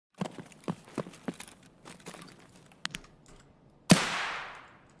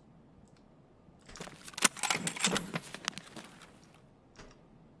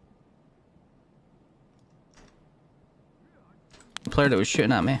player that was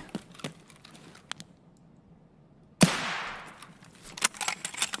shooting at me.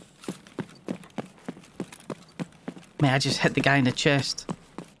 Man, I just hit the guy in the chest.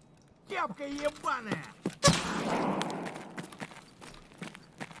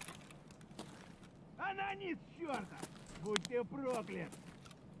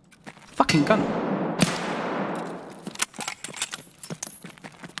 Fucking gun.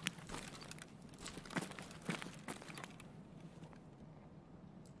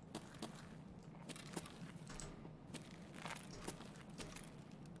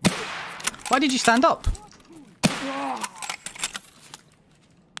 Why did you stand up?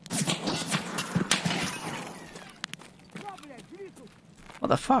 What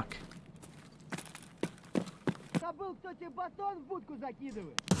the fuck?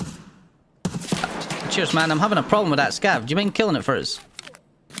 Cheers, man. I'm having a problem with that scav. Do you mind killing it for us?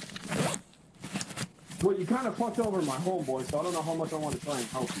 Well, you kind of fucked over my homeboy, so I don't know how much I want to try and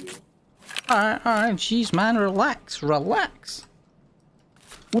help you. Alright. Jeez, man. Relax. Relax.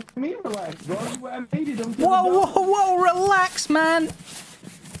 What do you mean relax, bro? I made it. Whoa. Relax, man.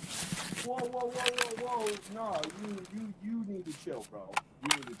 Whoa. No, you need to chill, bro. You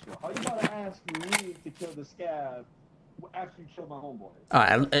need to chill. How you gotta ask me to kill the scav after you kill my homeboy?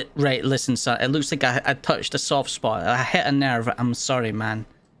 Alright, right, listen, son. It looks like I touched a soft spot. I hit a nerve. I'm sorry, man.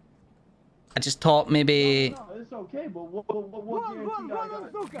 I just thought maybe... No, it's okay, but what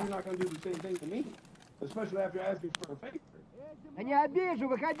guarantee you're not gonna do the same thing to me? Especially after asking for a favor.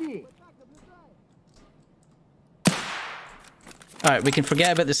 Alright, we can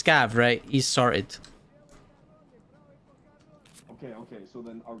forget about the scav, right? He's sorted. Okay, so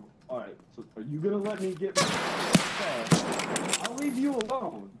then, alright, so are you gonna let me get my stuff? I'll leave you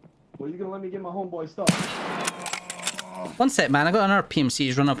alone. Or are you gonna let me get my homeboy stuff? One sec, man. I got another PMC.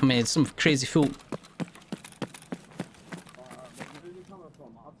 He's run up on me. It's some crazy fool.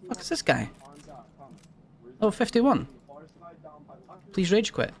 Fuck is this guy? Oh, 51. Please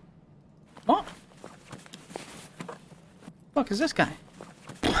rage quit. What? Fuck is this guy?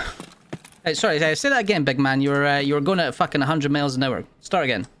 Hey, sorry, say that again, big man. You were going at fucking 100 miles an hour. Start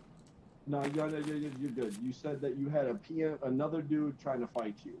again. No, you're good. You said that you had another dude trying to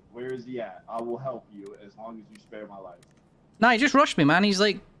fight you. Where is he at? I will help you as long as you spare my life. Nah, he just rushed me, man. He's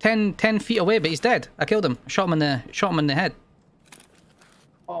like 10 feet away, but he's dead. I killed him. Shot him in the head.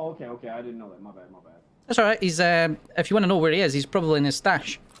 Oh, okay. I didn't know that. My bad. That's alright. He's if you want to know where he is, he's probably in his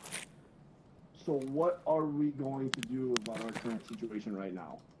stash. So what are we going to do about our current situation right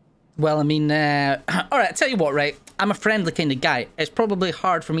now? Well, I mean, alright, I'll tell you what, right? I'm a friendly kind of guy. It's probably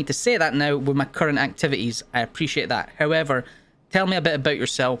hard for me to say that now with my current activities. I appreciate that. However, tell me a bit about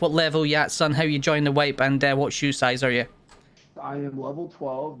yourself. What level you at, son? How you joined the wipe? And what shoe size are you? I am level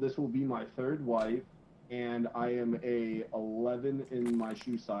 12. This will be my third wipe. And I am a 11 in my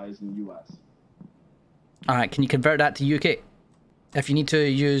shoe size in US. Alright, can you convert that to UK? If you need to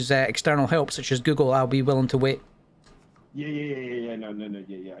use external help, such as Google, I'll be willing to wait. Yeah. No.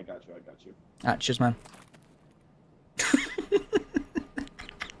 Yeah, I got you. Ah, cheers, man.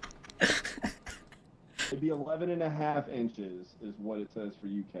 It'd be 11.5 inches is what it says for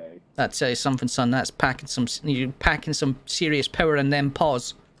UK. That's something, son. That's packing some serious power in them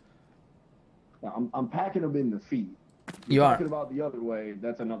paws. Now, I'm packing them in the feet. You are. Talking about the other way,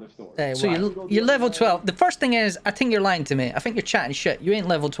 that's another story. So you're level 12. The first thing is, I think you're lying to me. I think you're chatting shit. You ain't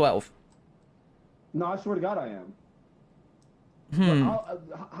level 12. No, I swear to God I am.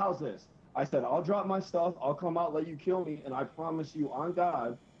 How's this? I said, I'll drop my stuff, I'll come out, let you kill me, and I promise you, on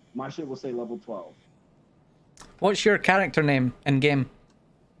God, my shit will say level 12. What's your character name in game?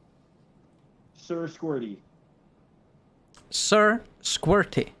 Sir Squirty. Sir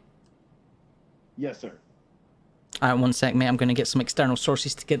Squirty. Yes, sir. Alright, one sec, mate. I'm going to get some external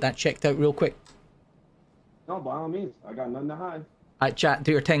sources to get that checked out real quick. No, by all means. I got nothing to hide. Alright, chat,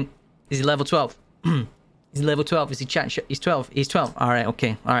 do your thing. Is he level 12? He's level 12. Is he chatting shit? He's 12. He's 12. Alright,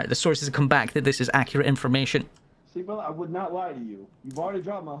 okay. Alright, the sources have come back that this is accurate information. See, brother, I would not lie to you. You've already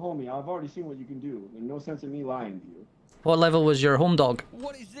dropped my homie. I've already seen what you can do. There's no sense in me lying to you. What level was your home dog?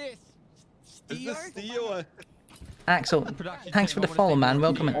 What is this? Is this Steel? Axel, thanks for the follow, man.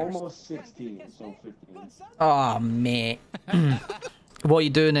 Welcome in. Almost 16, so 15. Oh, mate. What are you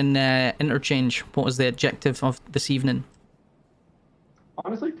doing in Interchange? What was the objective of this evening?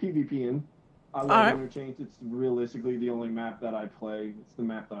 Honestly, PvPing. I love Interchange. It's realistically the only map that I play. It's the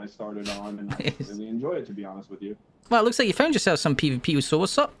map that I started on, and I really enjoy it, to be honest with you. Well, it looks like you found yourself some PvP, so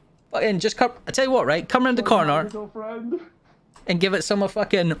what's up? And just come, I tell you what, right? Come around the corner. and give it some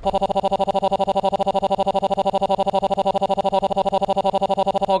fucking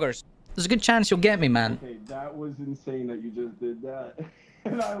hoggers. There's a good chance you'll get me, man. Okay, that was insane that you just did that.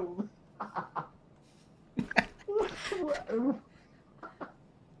 And I...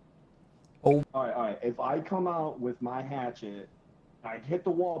 Oh. Alright. If I come out with my hatchet, I hit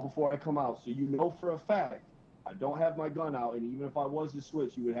the wall before I come out, so you know for a fact I don't have my gun out, and even if I was to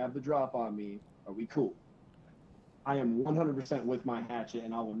switch, you would have the drop on me. Are we cool? I am 100% with my hatchet,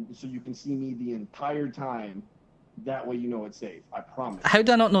 and I will, so you can see me the entire time. That way you know it's safe. I promise. How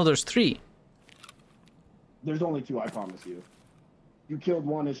do I not know there's 3? There's only 2, I promise you. You killed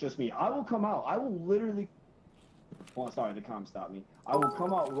 1, it's just me. I will come out. I will literally... Oh, sorry, the comm stopped me. I will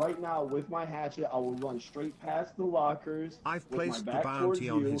come out right now with my hatchet. I will run straight past the lockers. I've with placed my the back bounty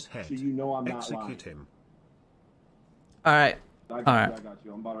on you, his head. so you know I'm not Execute lying. him. Alright. I got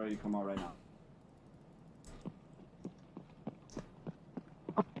you. I'm about ready to come out right now.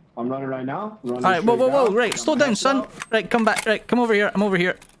 I'm running right now. Alright, whoa. Right, slow down, son. Right, come back. Right, come over here. I'm over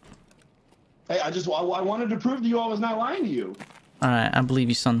here. Hey, I wanted to prove to you I was not lying to you. Alright, I believe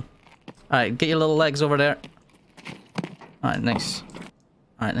you, son. Alright, get your little legs over there. Alright, nice.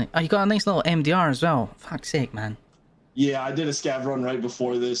 Alright, oh, you got a nice little MDR as well. Fuck's sake, man. Yeah, I did a scav run right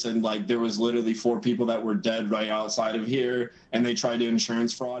before this, and like there was literally 4 people that were dead right outside of here, and they tried to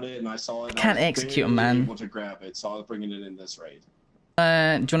insurance fraud it, and I saw it. Can't execute them, man. Able to grab it, so I was bringing it in this raid. Do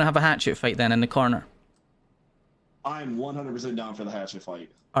you want to have a hatchet fight then in the corner? I'm 100% down for the hatchet fight.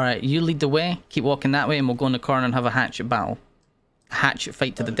 Alright, you lead the way, keep walking that way, and we'll go in the corner and have a hatchet battle. A hatchet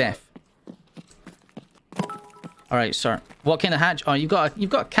fight to the death. Alright, sir. What kind of hatchet? Oh, you've got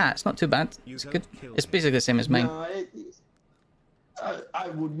a cat. It's not too bad. It's good. It's basically the same as mine. I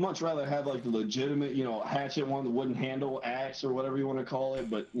would much rather have like the legitimate, you know, hatchet one, the wooden handle, axe, or whatever you want to call it,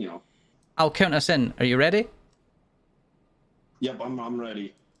 but you know. I'll count us in. Are you ready? Yep, I'm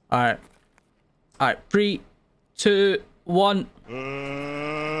ready. Alright. Alright, 3, 2, 1.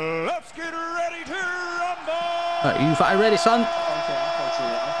 Let's get ready to rumble! Alright, you ready, son? Okay,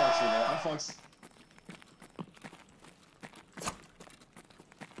 I fucks.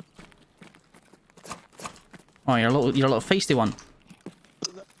 Oh, you're a little feisty one.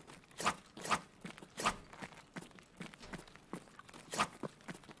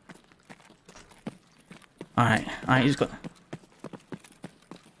 Alright, he's got...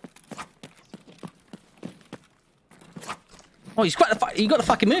 Oh, you got the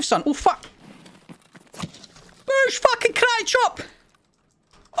fucking move, son. Oh, fuck. Where's fucking Cry Chop?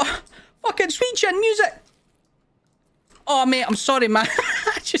 Oh, fucking sweet chin music. Oh, mate, I'm sorry, man.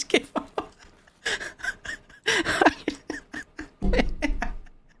 I just gave up.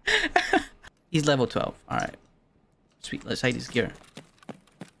 He's level 12. Alright. Sweet, let's hide his gear.